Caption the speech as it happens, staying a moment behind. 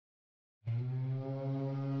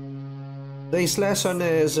Today's lesson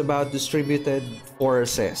is about distributed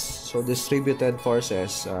forces. So distributed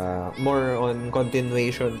forces, more on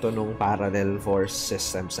continuation to nung parallel force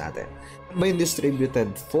systems natin. Ano ba yung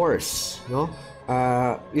distributed force? No?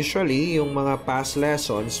 Usually, yung mga past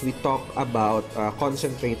lessons, we talk about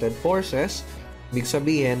concentrated forces. Ibig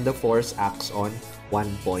sabihin, the force acts on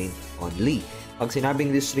one point only. Pag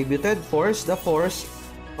sinabing distributed force, the force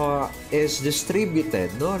is distributed,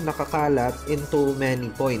 no? Nakakalat into many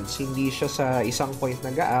points. Hindi siya sa isang point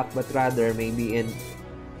nag-a-act, but rather maybe in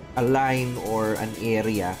a line or an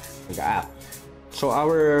area nag-a-act. So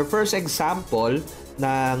our first example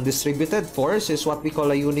ng distributed force is what we call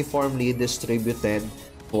a uniformly distributed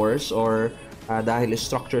force, or dahil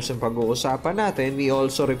structures yung pag-uusapan natin, we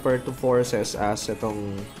also refer to forces as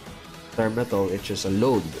itong term na to, which is a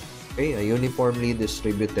load. Okay, a uniformly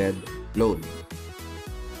distributed load.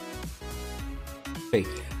 Okay,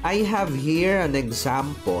 I have here an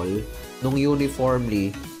example ng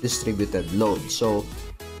uniformly distributed load. So,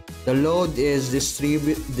 the load is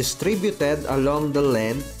distributed along the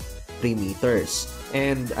length 3 meters.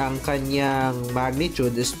 And ang kanyang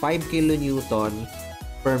magnitude is 5 kilonewton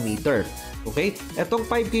per meter. Okay? Etong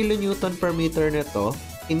 5 kilonewton per meter nito,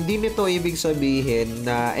 hindi nito ibig sabihin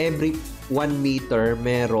na every 1 meter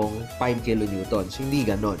merong 5 kilonewtons. Hindi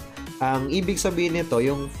ganon. Ang ibig sabihin nito,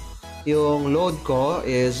 yung load ko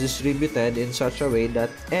is distributed in such a way that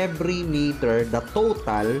every meter, the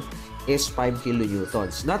total is 5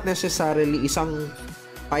 kilonewtons. Not necessarily isang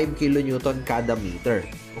 5 kilonewton kada meter.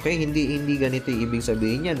 Okay? Hindi ganito yung ibig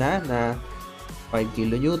sabihin niya na 5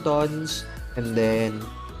 kilonewtons and then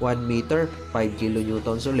 1 meter, 5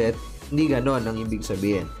 kilonewtons ulit. Hindi ganon ang ibig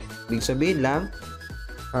sabihin. Ibig sabihin lang,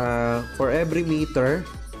 for every meter,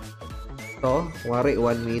 to, wari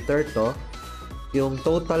 1 meter to, yung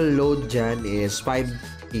total load dyan is 5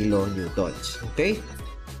 kilonewtons. Okay?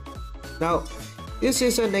 Now, this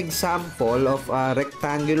is an example of a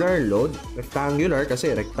rectangular load. Rectangular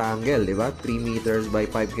kasi rectangle, di ba? 3 meters by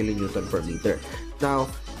 5 kilonewton per meter.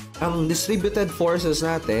 Now, ang distributed forces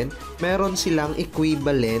natin, meron silang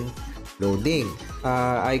equivalent loading.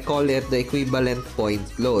 I call it the equivalent point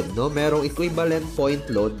load. No? Merong equivalent point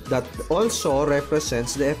load that also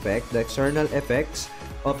represents the effect, the external effects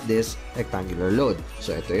of this rectangular load.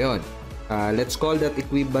 So, ito yun. Let's call that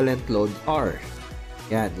equivalent load R.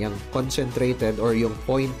 Yan, yung concentrated or yung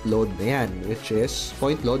point load na yan, which is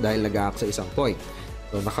point load dahil nag-act sa isang point.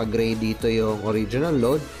 So, naka-gray dito yung original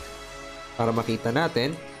load para makita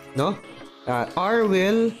natin, no? R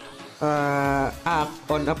will act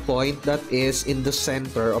on a point that is in the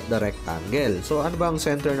center of the rectangle. So, ano ba ang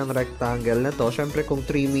center ng rectangle na to? Siyempre, kung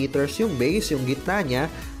 3 meters yung base, yung gitna niya,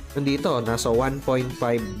 nandito, nasa 1.5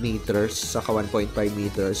 meters saka 1.5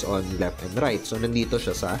 meters on left and right. So, nandito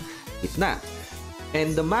siya sa gitna.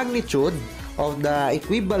 And the magnitude of the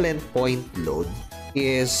equivalent point load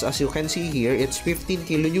is, as you can see here, it's 15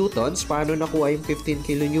 kilonewtons. Paano nakuha yung 15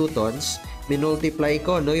 kilonewtons? Minultiply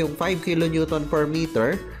ko, no, yung 5 kilonewton per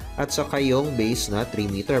meter at saka yung base na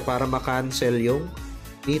 3 meter para makancel yung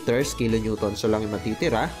meters, kilonewtons so lang yung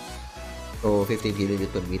matitira. So, 15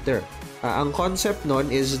 kilonewton meter. Ang concept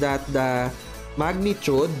nun is that the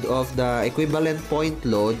magnitude of the equivalent point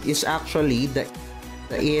load is actually the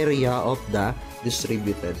area of the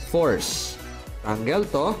distributed force. Angle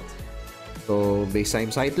to. So, base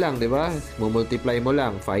times height lang, di ba? Mumultiply mo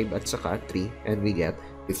lang 5 at saka 3 and we get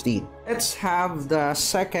 15. Let's have the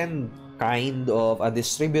second kind of a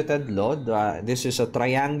distributed load. This is a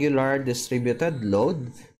triangular distributed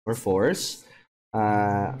load or force.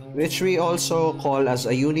 Which we also call as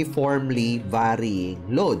a uniformly varying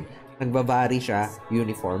load. Nagbabary siya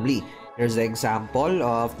uniformly. Here's the example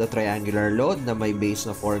of the triangular load na may base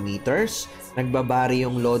na 4 meters. Nagbabary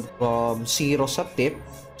yung load from 0 sa tip.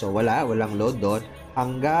 So, walang load doon.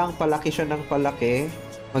 Hanggang palaki siya ng palaki,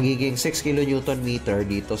 magiging 6 kilonewton meter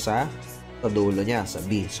dito sa dulo niya, sa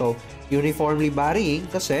B. So, uniformly varying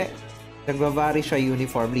kasi nagbabary siya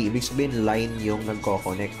uniformly. Ibig sabihin, line yung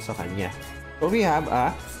nagko-connect sa kanya. So, we have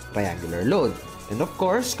a triangular load. And of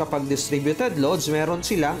course, kapag distributed loads, meron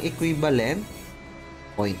silang equivalent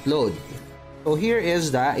point load. So, here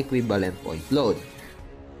is the equivalent point load.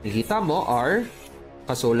 Nakita mo, R,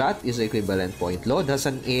 kasulat, is equivalent point load, has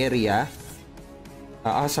an area,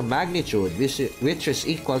 has a magnitude, which is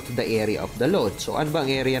equal to the area of the load. So, ano ba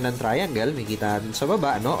ang area ng triangle? Nakita natin sa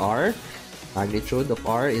baba, no? R, magnitude of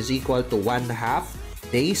R is equal to 1/2.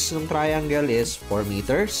 Base ng triangle is 4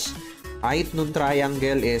 meters. Height ng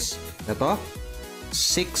triangle is, ito,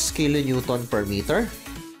 6 kilonewton per meter.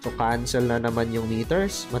 So, cancel na naman yung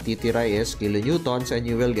meters. Matitira is kilonewtons and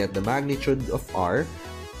you will get the magnitude of R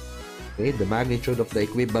Okay, the magnitude of the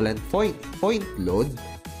equivalent point load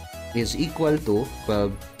is equal to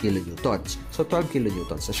 12 kilonewtons. So, 12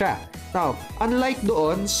 kilonewtons na siya. Now, unlike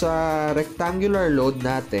doon sa rectangular load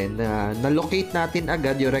natin, na-locate natin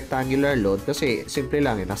agad yung rectangular load kasi simple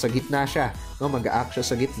lang, nasa gitna siya. No? Mag-a-act siya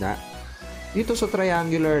sa gitna. Dito sa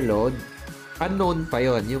triangular load, unknown pa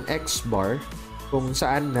yon yung x-bar kung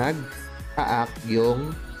saan nag-a-act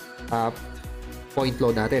yung point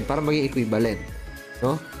load natin para maging equivalent.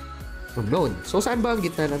 No? Unknown. So, saan ba ang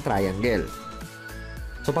gitna ng triangle?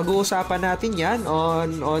 So, pag-uusapan natin yan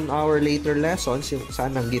on our later lessons, yung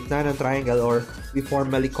saan ang gitna ng triangle, or we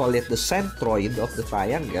formally call it the centroid of the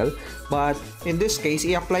triangle. But, in this case,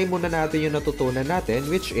 i-apply muna natin yung natutunan natin,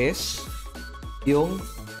 which is yung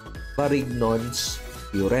varignon's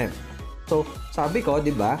theorem. So, sabi ko,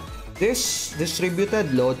 di ba, this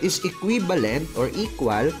distributed load is equivalent or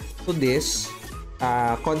equal to this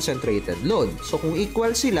concentrated load. So, kung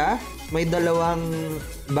equal sila, may dalawang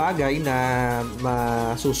bagay na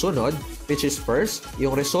masusunod, which is first,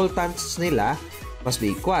 yung resultants nila must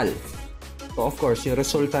be equal. So, of course, yung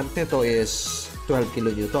resultant nito is 12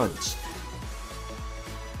 kilonewtons.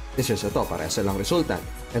 This is ito, parehas lang resultant.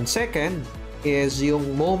 And second is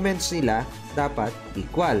yung moments nila dapat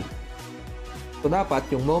equal. So, dapat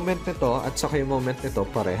yung moment nito at saka yung moment nito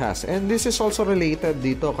parehas. And this is also related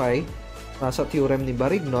dito kay sa theorem ni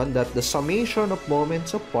Varignon that the summation of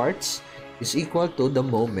moments of parts is equal to the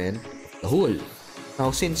moment of the whole. Now,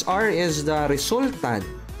 since R is the resultant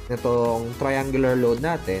nitong triangular load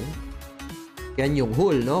natin, yan yung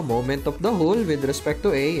whole, no? Moment of the whole with respect to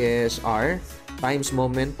A is R times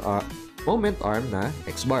moment arm na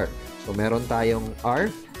x bar. So, meron tayong R,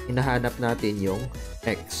 hinahanap natin yung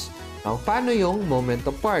x. Now, paano yung moment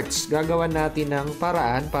of parts? Gagawan natin ng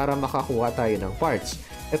paraan para makakuha tayo ng parts.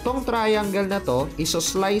 Itong triangle na to,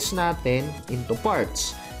 isa-slice natin into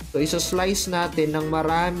parts. So, isa-slice natin ng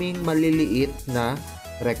maraming maliliit na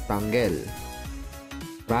rectangle.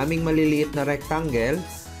 Maraming maliliit na rectangle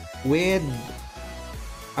with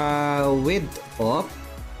width of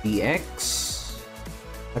dx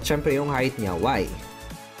at syempre yung height niya, y.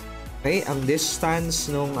 Okay, ang distance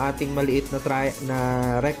ng ating maliit na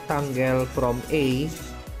rectangle from A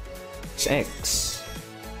is x.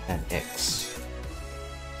 And x.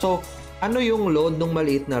 So, ano yung load ng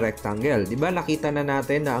maliit na rectangle? Di ba nakita na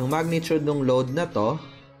natin na ang magnitude ng load na to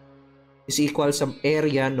is equal sa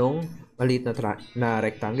area ng maliit na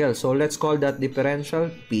rectangle. So, let's call that differential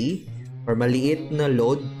P or maliit na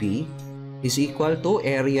load P is equal to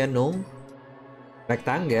area ng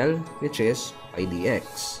rectangle which is pi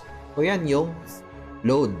dx. So, yan yung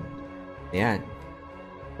load. Ayan.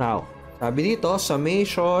 Now, sabi dito,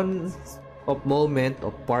 summation of moment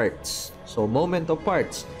of parts. So, moment of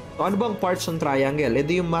parts. So, ano bang parts ng triangle?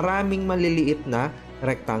 Ito yung maraming maliliit na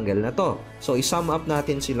rectangle na to. So, i-sum up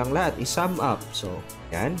natin silang lahat. I-sum up. So,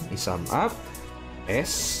 yan. I-sum up.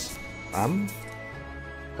 S. Sum.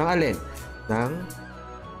 Ng alin? Ng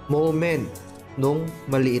moment nung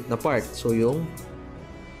maliit na part. So, yung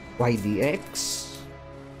y dx.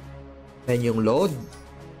 Then, yung load.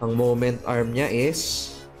 Ang moment arm niya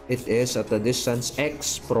is, it is at a distance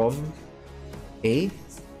x from A.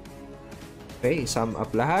 Okay, sum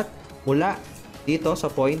up lahat mula dito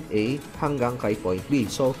sa point A hanggang kay point B.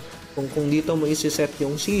 So, kung dito mo isi-set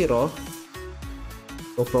yung 0,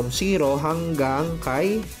 so from 0 hanggang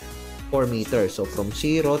kay 4 meters. So, from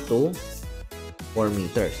 0 to 4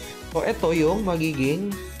 meters. So, ito yung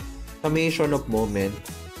magiging summation of moment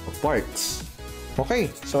of parts.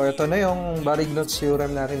 Okay, so ito na yung Varignon's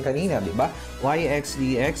theorem natin kanina, di ba? Yx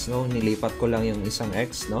dx, no? Nilipat ko lang yung isang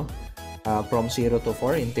x, no? From 0 to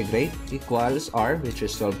 4, integrate, equals R, which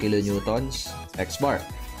is 12 kilonewtons, x bar.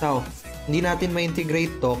 Now, hindi natin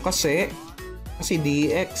ma-integrate to kasi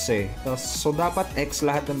dx eh. So, dapat x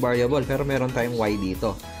lahat ng variable, pero meron tayong y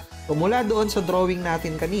dito. So, mula doon sa drawing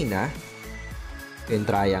natin kanina, yung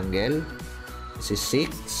triangle, this is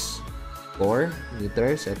 4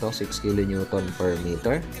 meters. Ito, 6 kilonewton per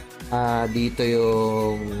meter. Dito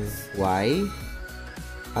yung y,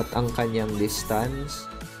 at ang kanyang distance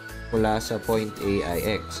mula sa point A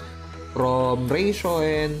ay x. From ratio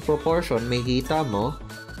and proportion, may kita mo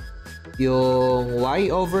yung y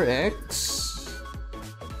over x.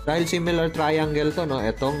 Dahil similar triangle to, no?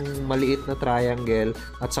 Itong maliit na triangle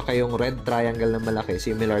at saka yung red triangle na malaki,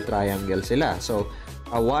 similar triangle sila. So,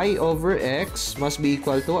 y over x must be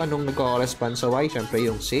equal to, anong nagko-correspond sa y? Siyempre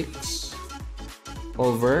yung 6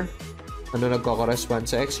 over, ano nagko-correspond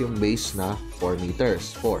sa x? Yung base na 4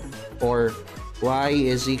 meters. 4. Or y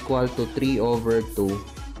is equal to 3 over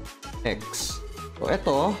 2x. So,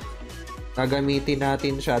 ito, gagamitin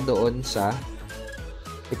natin siya doon sa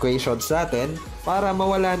equations natin para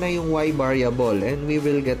mawala na yung y variable, and we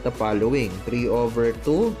will get the following: 3 over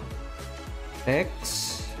 2 x,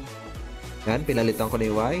 yan, pinalitan ko na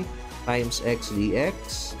yung y, times x dx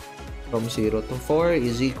from 0 to 4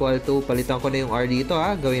 is equal to, palitan ko na yung r dito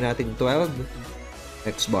gawin natin 12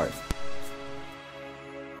 x bar.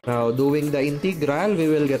 Now, doing the integral, we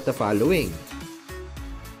will get the following.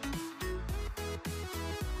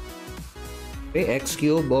 Okay, x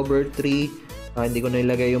cubed over 3, hindi ko na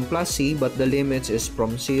ilagay yung plus c, but the limits is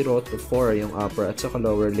from 0 to 4, yung upper at saka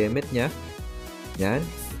lower limit niya. Yan,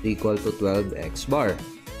 equal to 12x bar.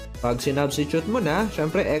 Pag sinubstitute mo na,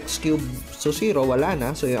 syempre x cubed so 0, wala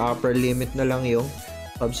na. So yung upper limit na lang yung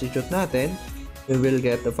substitute natin. We will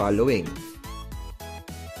get the following.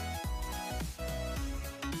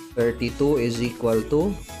 32 is equal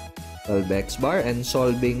to 12x bar, and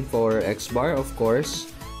solving for x bar, of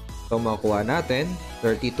course, so makuha natin,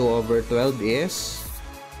 32 over 12 is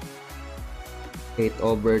 8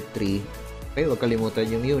 over 3. Okay, huwag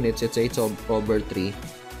kalimutan yung units. It's 8 over 3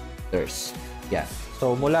 meters. Yeah.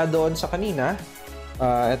 So, mula doon sa kanina,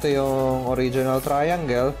 ito yung original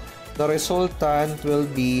triangle. The resultant will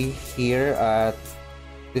be here at,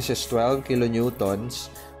 this is 12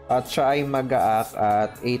 kilonewtons, at siya ay mag-act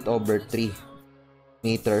at 8 over 3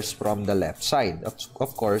 meters from the left side.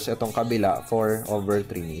 Of course, itong kabila, 4 over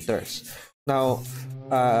 3 meters. Now,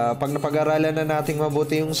 pag napag-aralan na nating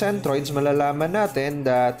mabuti yung centroids, malalaman natin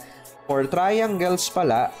that for triangles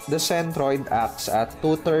pala, the centroid acts at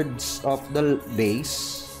 2/3 of the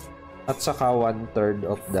base at saka 1/3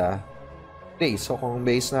 of the base. So, kung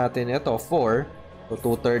base natin ito, 4, so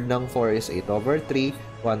 2/3 ng 4 is 8 over 3,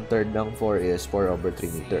 1/3 ng 4 is 4 over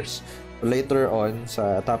 3 meters. Later on,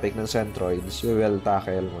 sa topic ng centroids, we will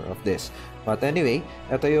tackle more of this. But anyway,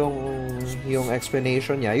 ito yung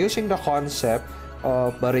explanation niya using the concept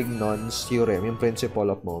of Varignon's theorem, yung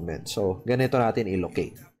principle of moment. So, ganito natin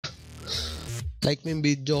i-locate. Like mo yung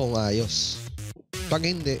video kung ayos. Pag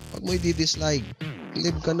hindi, pag mo i-dislike,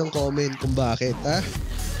 leave ka ng comment kung bakit, ha?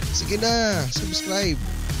 Sige na, subscribe.